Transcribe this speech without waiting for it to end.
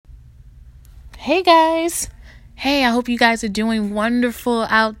Hey guys. Hey, I hope you guys are doing wonderful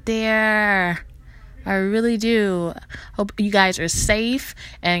out there. I really do. Hope you guys are safe.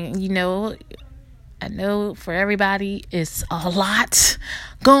 And I know for everybody it's a lot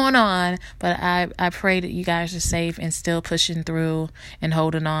going on, but I pray that you guys are safe and still pushing through and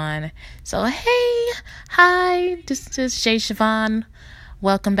holding on. So hi, this is Jay Siobhan.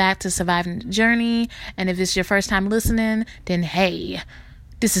 Welcome back to Surviving the Journey. And if this is your first time listening, then hey,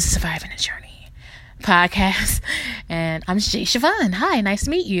 this is Surviving the Journey podcast, and I'm Jay Siobhan. Hi, nice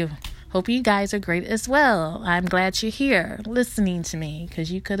to meet you. Hope you guys are great as well. I'm glad you're here listening to me,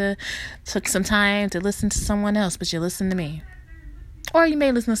 because you could have took some time to listen to someone else, but you listen to me. Or you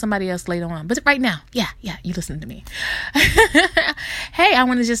may listen to somebody else later on. But right now, yeah, you listen to me. Hey, I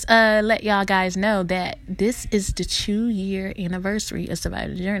want to just let y'all guys know that this is the 2-year anniversary of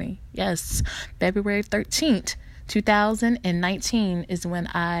Surviving the Journey. Yes, February 13th, 2019 is when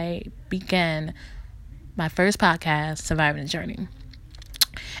I began my first podcast, Surviving the Journey.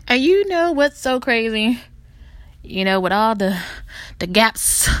 And you know what's so crazy? With all the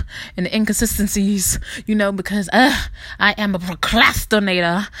gaps and the inconsistencies, because I am a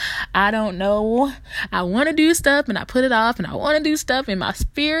procrastinator. I don't know. I want to do stuff and I put it off, and I want to do stuff in my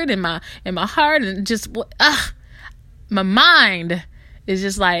spirit and my heart, and just my mind is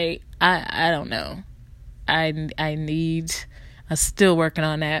just like I don't know. I'm still working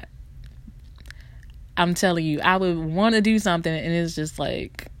on that. I'm telling you, I would want to do something, and it's just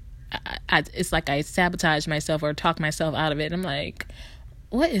like, it's like I sabotage myself or talk myself out of it. I'm like,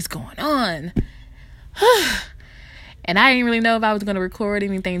 what is going on? And I didn't really know if I was going to record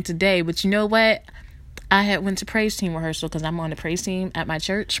anything today, but you know what? I had went to praise team rehearsal, because I'm on the praise team at my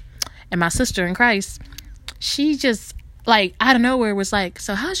church, and my sister in Christ, she just like out of nowhere was like,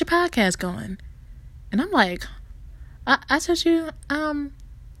 so how's your podcast going? And I'm like, I told you, I'm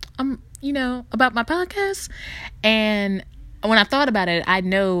about my podcast. And when I thought about it, I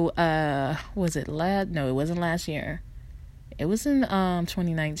know, was it no, it wasn't last year. It was in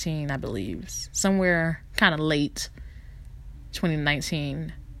 2019, I believe. Somewhere kind of late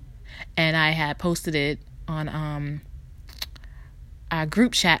 2019. And I had posted it on our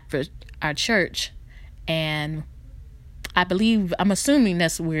group chat for our church. And I'm assuming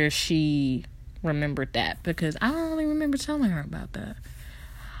that's where she remembered that, because I don't really remember telling her about that.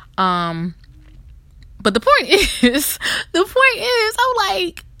 But the point is, I'm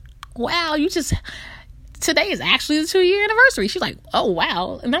like, wow, today is actually the 2-year anniversary. She's like, oh,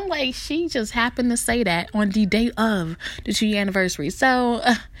 wow. And I'm like, she just happened to say that on the day of the 2-year anniversary. So,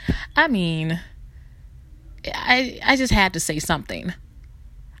 I just had to say something.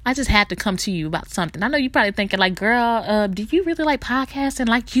 I just had to come to you about something. I know you're probably thinking like, girl, do you really like podcasting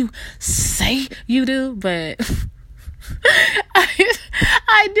like you say you do? But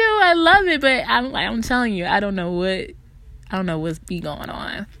I do. I love it, but I'm telling you, I don't know what's be going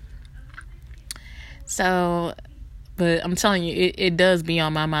on. So, but I'm telling you, it does be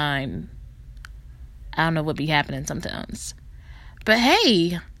on my mind. I don't know what be happening sometimes. But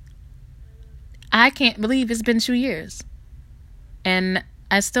hey, I can't believe it's been 2 years, and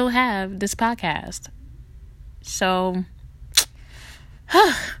I still have this podcast. So,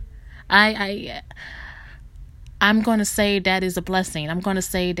 I'm going to say that is a blessing. I'm going to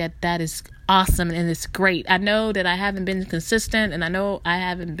say that is awesome and it's great. I know that I haven't been consistent, and I know I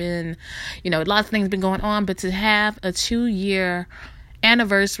haven't been, a lot of things been going on, but to have a 2-year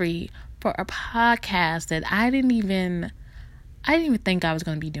anniversary for a podcast that I didn't even think I was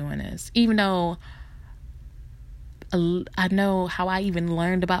going to be doing this, even though I know how I even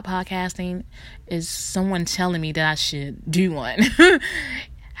learned about podcasting is someone telling me that I should do one.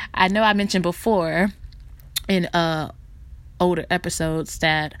 I know I mentioned before in older episodes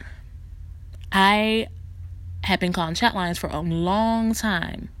that I have been calling chat lines for a long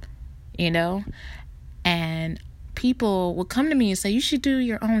time, and people will come to me and say, you should do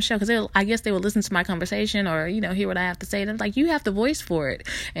your own show, because I guess they will listen to my conversation or hear what I have to say, and I'm like, you have the voice for it,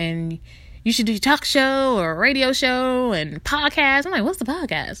 and you should do a talk show or a radio show and podcast. I'm like, what's the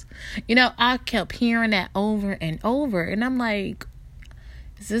podcast? I kept hearing that over and over, and I'm like,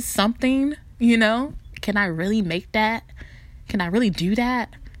 is this something? Can I really make that? Can I really do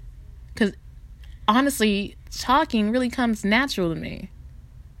that? Because honestly, talking really comes natural to me.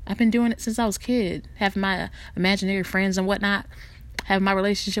 I've been doing it since I was a kid, having my imaginary friends and whatnot, having my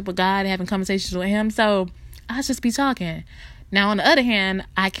relationship with God, having conversations with Him. So I just be talking. Now, on the other hand,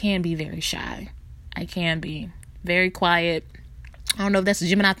 I can be very shy. I can be very quiet. I don't know if that's a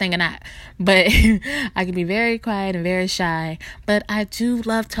Gemini thing or not, but I can be very quiet and very shy. But I do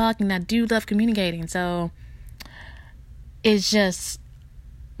love talking. I do love communicating. So it's just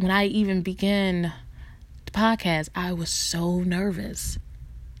when I even began the podcast, I was so nervous.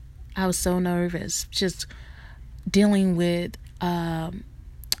 Just dealing with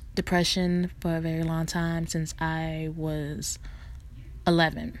depression for a very long time, since I was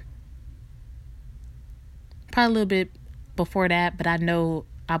 11. Probably a little bit before that, but I know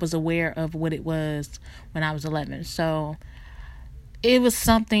I was aware of what it was when I was 11. So it was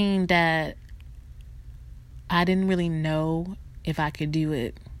something that I didn't really know if I could do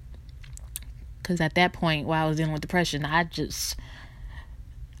it. Because at that point, while I was dealing with depression,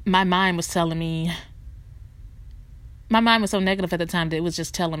 my mind was telling me, my mind was so negative at the time that it was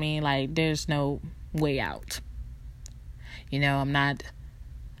just telling me, like, there's no way out. I'm not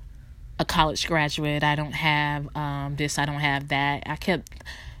a college graduate. I don't have this, I don't have that.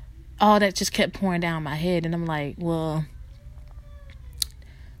 All that just kept pouring down my head. And I'm like, well,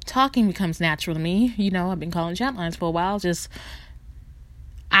 talking becomes natural to me. I've been calling chat lines for a while, just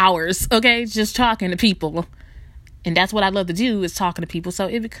hours, okay? Just talking to people. And that's what I love to do, is talking to people. So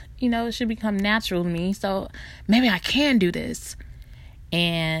it should become natural to me. So maybe I can do this.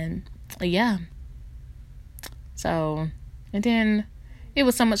 And yeah. So, and then it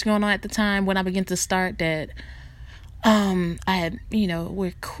was so much going on at the time when I began to start that I had,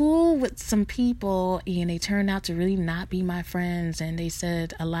 we're cool with some people, and they turned out to really not be my friends. And they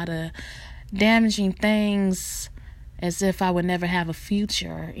said a lot of damaging things, as if I would never have a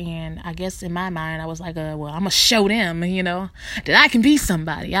future. And I guess in my mind, I was like, well, I'm going to show them, that I can be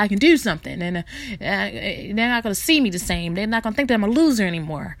somebody. I can do something. And they're not going to see me the same. They're not going to think that I'm a loser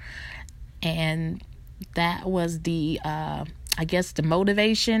anymore. And that was the, the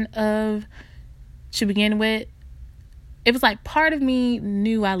motivation to begin with. It was like part of me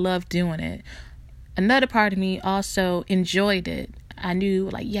knew I loved doing it. Another part of me also enjoyed it. I knew,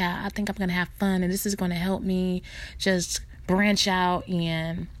 like, yeah, I think I'm going to have fun, and this is going to help me just branch out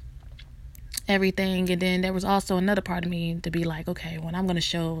and everything. And then there was also another part of me to be like, okay, when I'm going to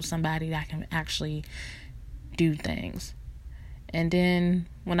show somebody that I can actually do things. And then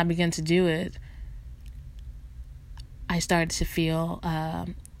when I began to do it, I started to feel,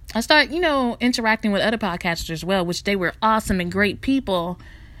 interacting with other podcasters as well, which they were awesome and great people.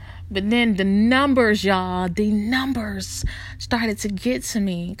 But then the numbers started to get to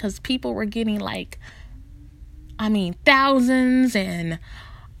me, because people were getting thousands. And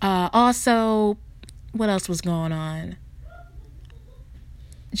also, what else was going on?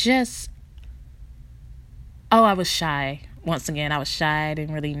 I was shy. Once again, I was shy. I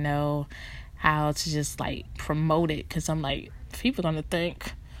didn't really know how to just promote it, because I'm like, people are going to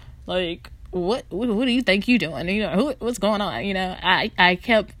think, what do you think you doing? What's going on? I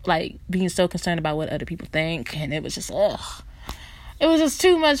kept being so concerned about what other people think, and it was just it was just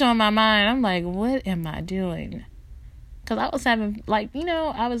too much on my mind. I'm like, what am I doing? Because I was having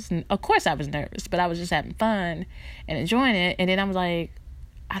of course I was nervous, but I was just having fun and enjoying it. And then I was like,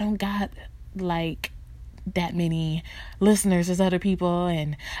 I don't got that many listeners as other people,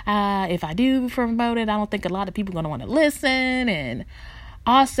 and if I do promote it, I don't think a lot of people are going to want to listen. And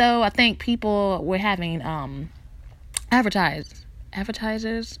also, I think people were having advertisements.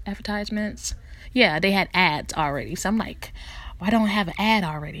 Yeah, they had ads already. So I'm like, why don't I have an ad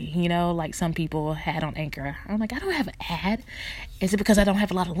already? Like some people had on Anchor. I'm like, I don't have an ad. Is it because I don't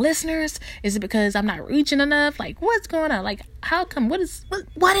have a lot of listeners? Is it because I'm not reaching enough? What's going on? How come? What is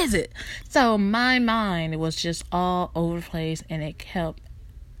it? So my mind was just all over the place, and it kept,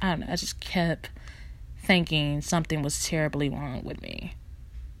 I just kept thinking something was terribly wrong with me.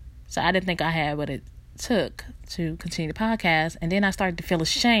 So I didn't think I had what it took to continue the podcast. And then I started to feel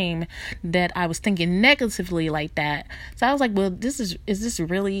ashamed that I was thinking negatively like that. So I was like, well, is this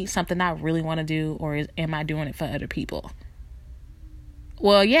really something I really want to do, or am I doing it for other people?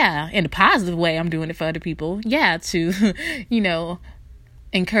 Well, yeah, in a positive way, I'm doing it for other people. Yeah, to,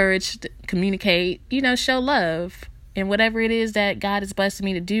 encourage, communicate, show love, and whatever it is that God has blessed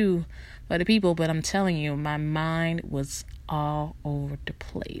me to do for other people. But I'm telling you, my mind was all over the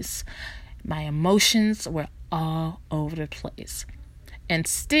place. My emotions were all over the place. And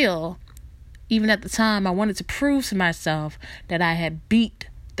still, even at the time, I wanted to prove to myself that I had beat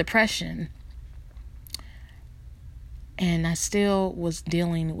depression. And I still was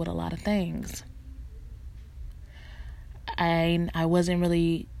dealing with a lot of things. I wasn't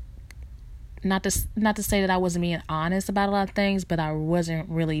really, not to say that I wasn't being honest about a lot of things, but I wasn't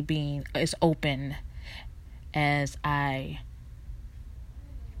really being as open as I,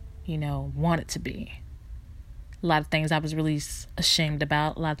 wanted to be. A lot of things I was really ashamed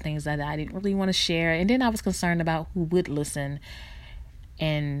about, a lot of things that I didn't really want to share. And then I was concerned about who would listen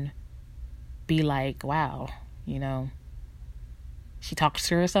and be like, wow, She talks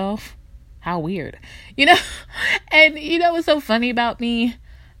to herself. How weird. You know? And you know what's so funny about me?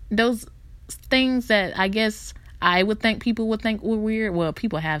 Those things that I guess I would think people would think were weird. Well,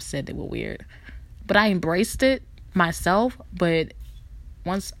 people have said they were weird. But I embraced it myself. But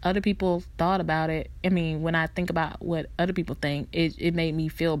once other people thought about it, I mean, when I think about what other people think, it made me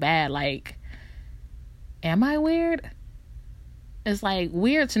feel bad. Like, am I weird? It's like,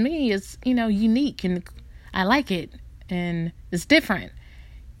 weird to me is, you know, unique, and I like it, and it's different.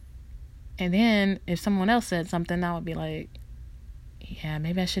 And then if someone else said something, I would be like, yeah,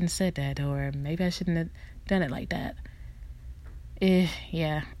 maybe I shouldn't have said that, or maybe I shouldn't have done it like that.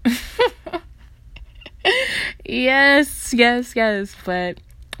 Yeah. Yes. But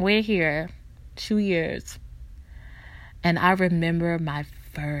we're here 2 years. And I remember my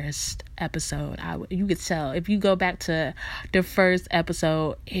first episode. You could tell if you go back to the first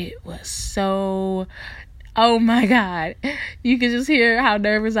episode, it was so, oh my God. You could just hear how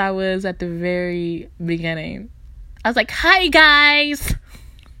nervous I was at the very beginning. I was like, hi guys.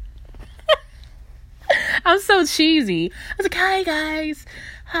 I'm so cheesy. I was like, hi guys.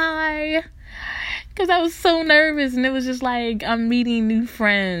 Hi. Because I was so nervous, and it was just like I'm meeting new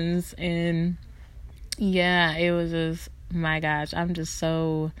friends, and yeah, it was just, my gosh, I'm just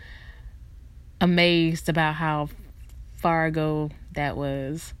so amazed about how far ago that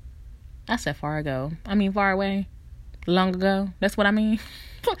was. I said far ago. I mean far away. Long ago. That's what I mean.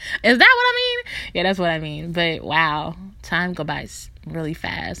 Is that what I mean? Yeah, that's what I mean. But wow, time go by really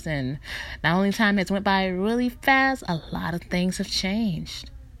fast. And not only time has went by really fast, a lot of things have changed.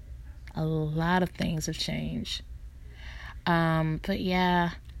 But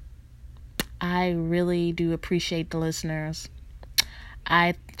yeah, I really do appreciate the listeners.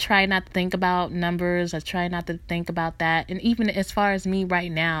 I try not to think about numbers. I try not to think about that. And even as far as me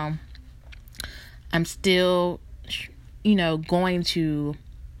right now, I'm still, you know, going to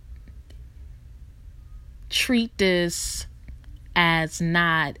treat this as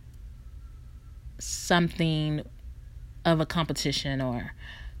not something of a competition, or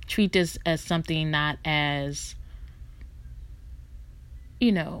treat this as something not as,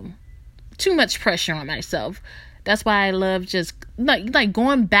 you know, too much pressure on myself. That's why I love just like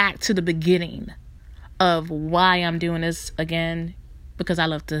going back to the beginning of why I'm doing this again, because I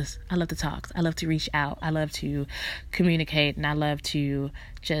love this. I love to talk. I love to reach out. I love to communicate, and I love to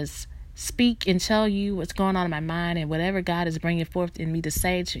just speak and tell you what's going on in my mind, and whatever God is bringing forth in me to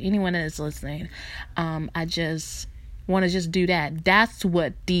say to anyone that is listening. I just want to just do that. That's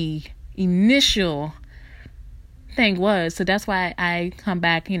what the initial thing was. So that's why I come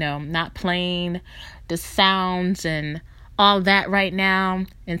back, you know, not playing the sounds and all that right now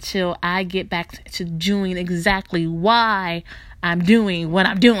until I get back to doing exactly why I'm doing what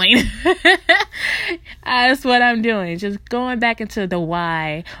I'm doing. That's what I'm doing. Just going back into the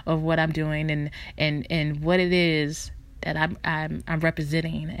why of what I'm doing, and what it is that I'm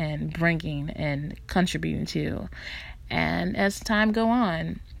representing and bringing and contributing to. And as time go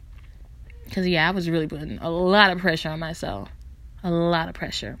on, because yeah, I was really putting a lot of pressure on myself, a lot of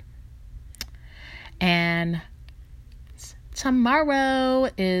pressure. And tomorrow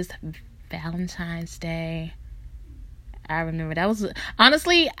is Valentine's Day. I remember that was,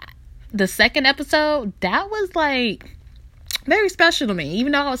 honestly, the second episode, that was like very special to me,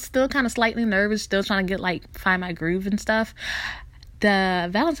 even though I was still kind of slightly nervous, still trying to find my groove and stuff. The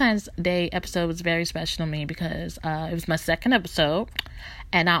Valentine's Day episode was very special to me because it was my second episode.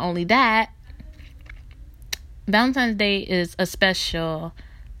 And not only that, Valentine's Day is a special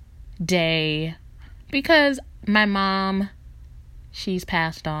day because my mom, she's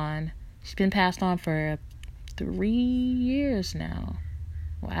passed on. She's been passed on for 3 years now.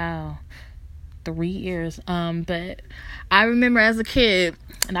 Wow. 3 years. But I remember as a kid,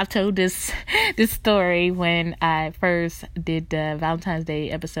 and I've told this story when I first did the Valentine's Day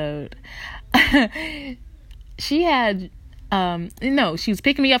episode. She had, she was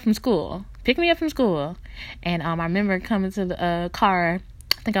picking me up from school. And I remember coming to the car.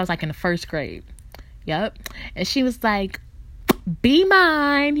 I think I was like in the first grade. Yep. And she was like, be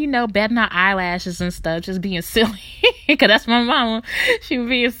mine, batting her eyelashes and stuff, just being silly. Because that's my mama. She was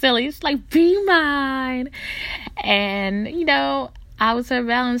being silly. It's like, be mine. And, I was her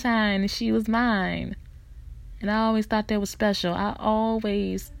Valentine and she was mine. And I always thought that was special. I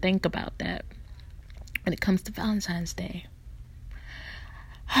always think about that when it comes to Valentine's Day.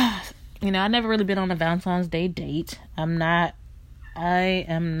 I never really been on a Valentine's Day date. I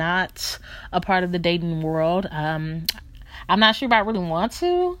am not a part of the dating world. I'm not sure if I really want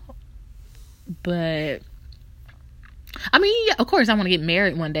to, but I mean, yeah, of course, I want to get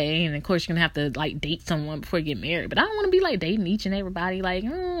married one day, and of course, you're gonna have to like date someone before you get married. But I don't want to be like dating each and everybody. Like,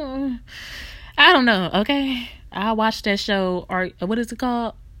 I don't know. Okay, I watched that show, or what is it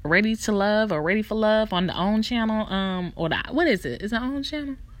called? Ready to Love or Ready for Love on the OWN channel. Or what is it? Is it OWN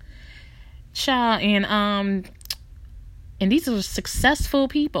channel? Child, and these are successful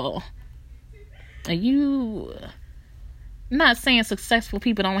people. I'm not saying successful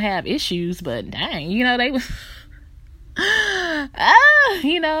people don't have issues, but dang, they was.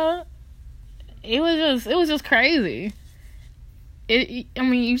 It was just crazy.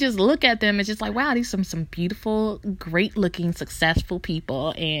 You just look at them, it's just like, wow, these are some beautiful, great looking, successful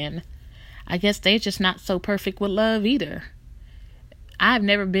people, and I guess they're just not so perfect with love either. I've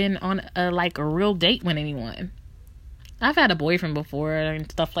never been on a real date with anyone. I've had a boyfriend before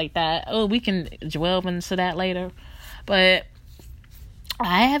and stuff like that. Oh, we can delve into that later, but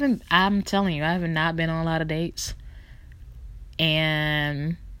I'm telling you, I have not been on a lot of dates.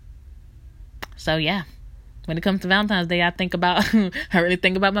 And so, yeah, when it comes to Valentine's Day, I really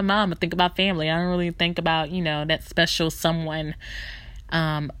think about my mom. I think about family. I don't really think about, that special someone.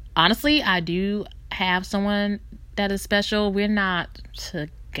 Honestly, I do have someone that is special. We're not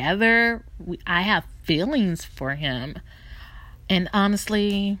together. I have feelings for him. And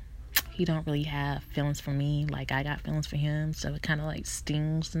honestly, he don't really have feelings for me like I got feelings for him. So it kind of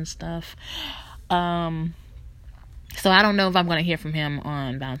stings and stuff. So I don't know if I'm going to hear from him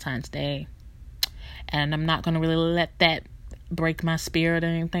on Valentine's Day. And I'm not going to really let that break my spirit or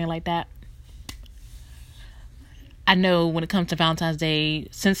anything like that. I know when it comes to Valentine's Day,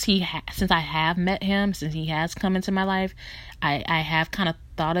 since I have met him, since he has come into my life, I have kind of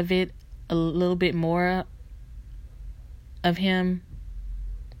thought of it a little bit more of him.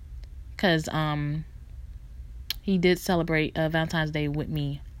 Because he did celebrate Valentine's Day with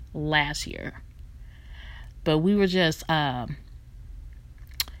me last year. But we were just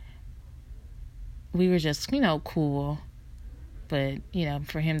cool. But,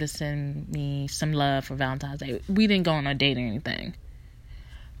 for him to send me some love for Valentine's Day, we didn't go on a date or anything.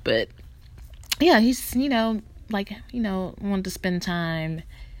 But, yeah, he's, wanted to spend time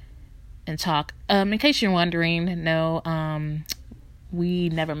and talk. In case you're wondering, no, we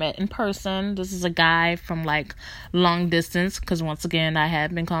never met in person. This is a guy from long distance, because once again, I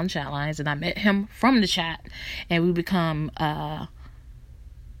have been calling chat lines, and I met him from the chat, and we become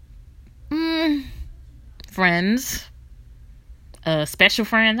friends, special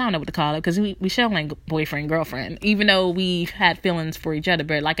friends. I don't know what to call it, because we show boyfriend, girlfriend, even though we had feelings for each other.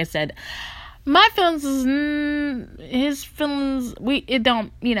 But like I said, my feelings is his feelings. It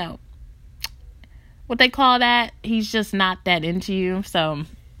don't, what they call that. He's just not that into you. So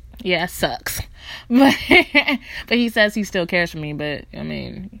yeah, it sucks. But he says he still cares for me. But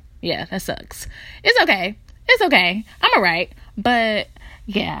yeah, that sucks. It's okay. I'm alright. But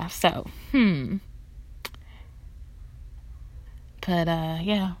yeah, so But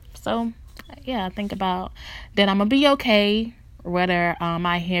yeah, so yeah, I think about that I'm gonna be okay, whether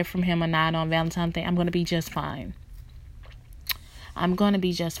I hear from him or not on Valentine's Day. I'm gonna be just fine.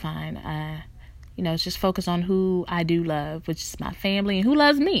 Just focus on who I do love, which is my family, and who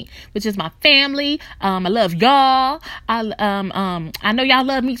loves me, which is my family. I love y'all. I know y'all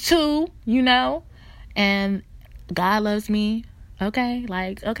love me too, and God loves me. Okay,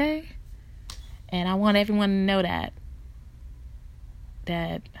 okay. And I want everyone to know that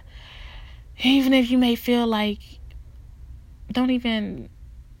even if you may feel like, don't even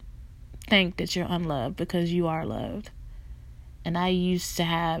think that you're unloved, because you are loved. And I used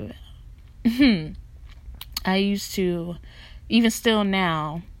to, even still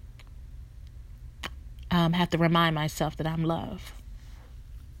now, have to remind myself that I'm loved.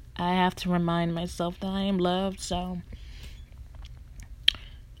 I have to remind myself that I am loved. So,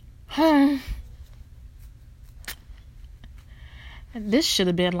 this should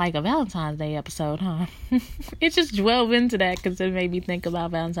have been a Valentine's Day episode, huh? It just dwelled into that because it made me think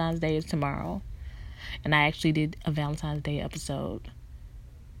about Valentine's Day is tomorrow. And I actually did a Valentine's Day episode.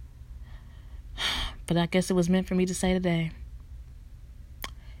 But I guess it was meant for me to say today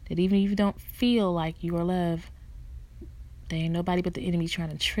that even if you don't feel like you are loved, there ain't nobody but the enemy trying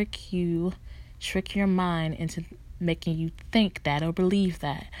to trick your mind into making you think that or believe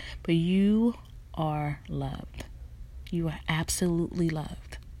that. But you are loved. You are absolutely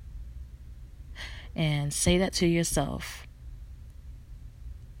loved. And say that to yourself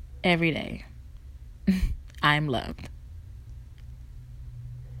every day. I'm loved.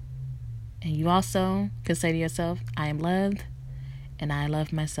 And you also can say to yourself, I am loved and I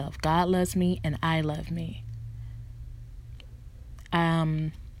love myself. God loves me and I love me.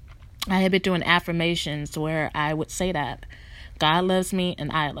 I had been doing affirmations where I would say that God loves me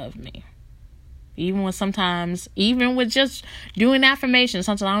and I love me. Even with just doing affirmations,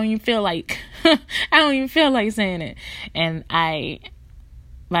 sometimes I don't even feel like, saying it. And by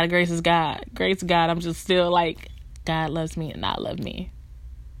the grace of God, I'm just still like, God loves me and I love me.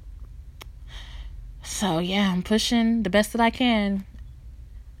 So yeah, I'm pushing the best that I can.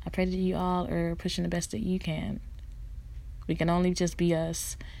 I pray that you all are pushing the best that you can. We can only just be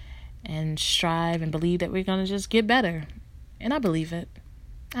us and strive and believe that we're going to just get better. And I believe it.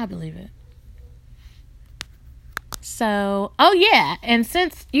 So, oh yeah, and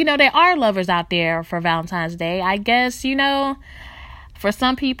since, there are lovers out there for Valentine's Day, I guess, for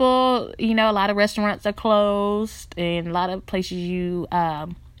some people, a lot of restaurants are closed, and a lot of places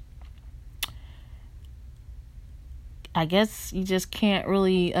I guess you just can't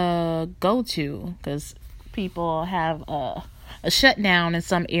really go to, because people have a shutdown in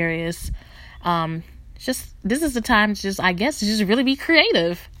some areas. This is the time to just really be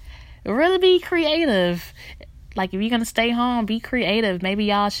creative. Like, if you're gonna stay home, be creative. Maybe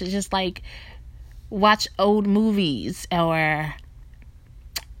y'all should just like watch old movies, or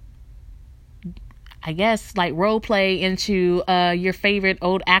I guess like role play into your favorite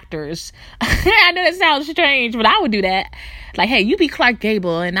old actors. I know that sounds strange, but I would do that. Like, hey, you be Clark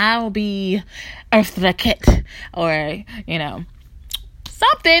Gable and I'll be Eartha Kitt, or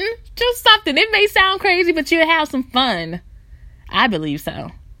something. It may sound crazy, but you'll have some fun. I believe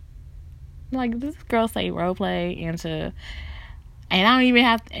so. Like, this girl say role play into, and I don't even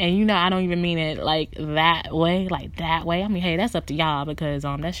have to, and I don't even mean it like that way. I mean, hey, that's up to y'all, because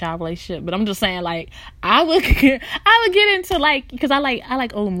that's y'all relationship. But I'm just saying, like, I would get into, like, because I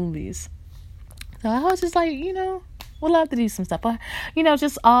like old movies. So I was just like, would love to do some stuff, but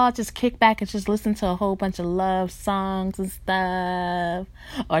just kick back and just listen to a whole bunch of love songs and stuff,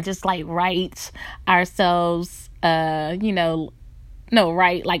 or just like write ourselves,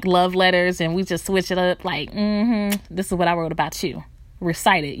 write like love letters, and we just switch it up, like, this is what I wrote about you.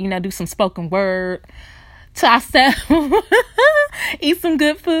 Recite it, do some spoken word to ourselves. Eat some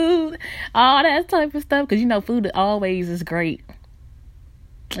good food, all that type of stuff, because food always is great.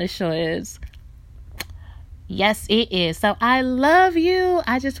 It sure is. Yes, it is. So I love you.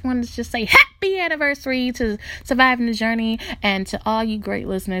 I just wanted to just say happy anniversary to Surviving the Journey, and to all you great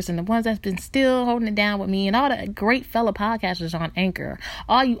listeners, and the ones that's been still holding it down with me, and all the great fellow podcasters on Anchor,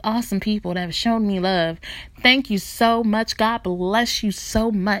 all you awesome people that have shown me love. Thank you so much. God bless you so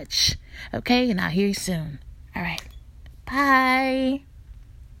much. Okay, and I'll hear you soon. All right. Bye.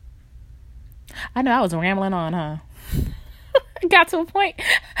 I know I was rambling on, huh? Got to a point.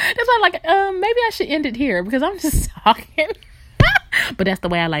 That's why I'm like, maybe I should end it here, because I'm just talking. But that's the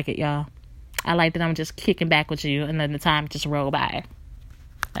way I like it, y'all. I like that I'm just kicking back with you, and then the time just roll by.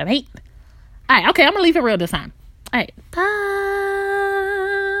 All right. Okay, I'm gonna leave it real this time. All right. Bye.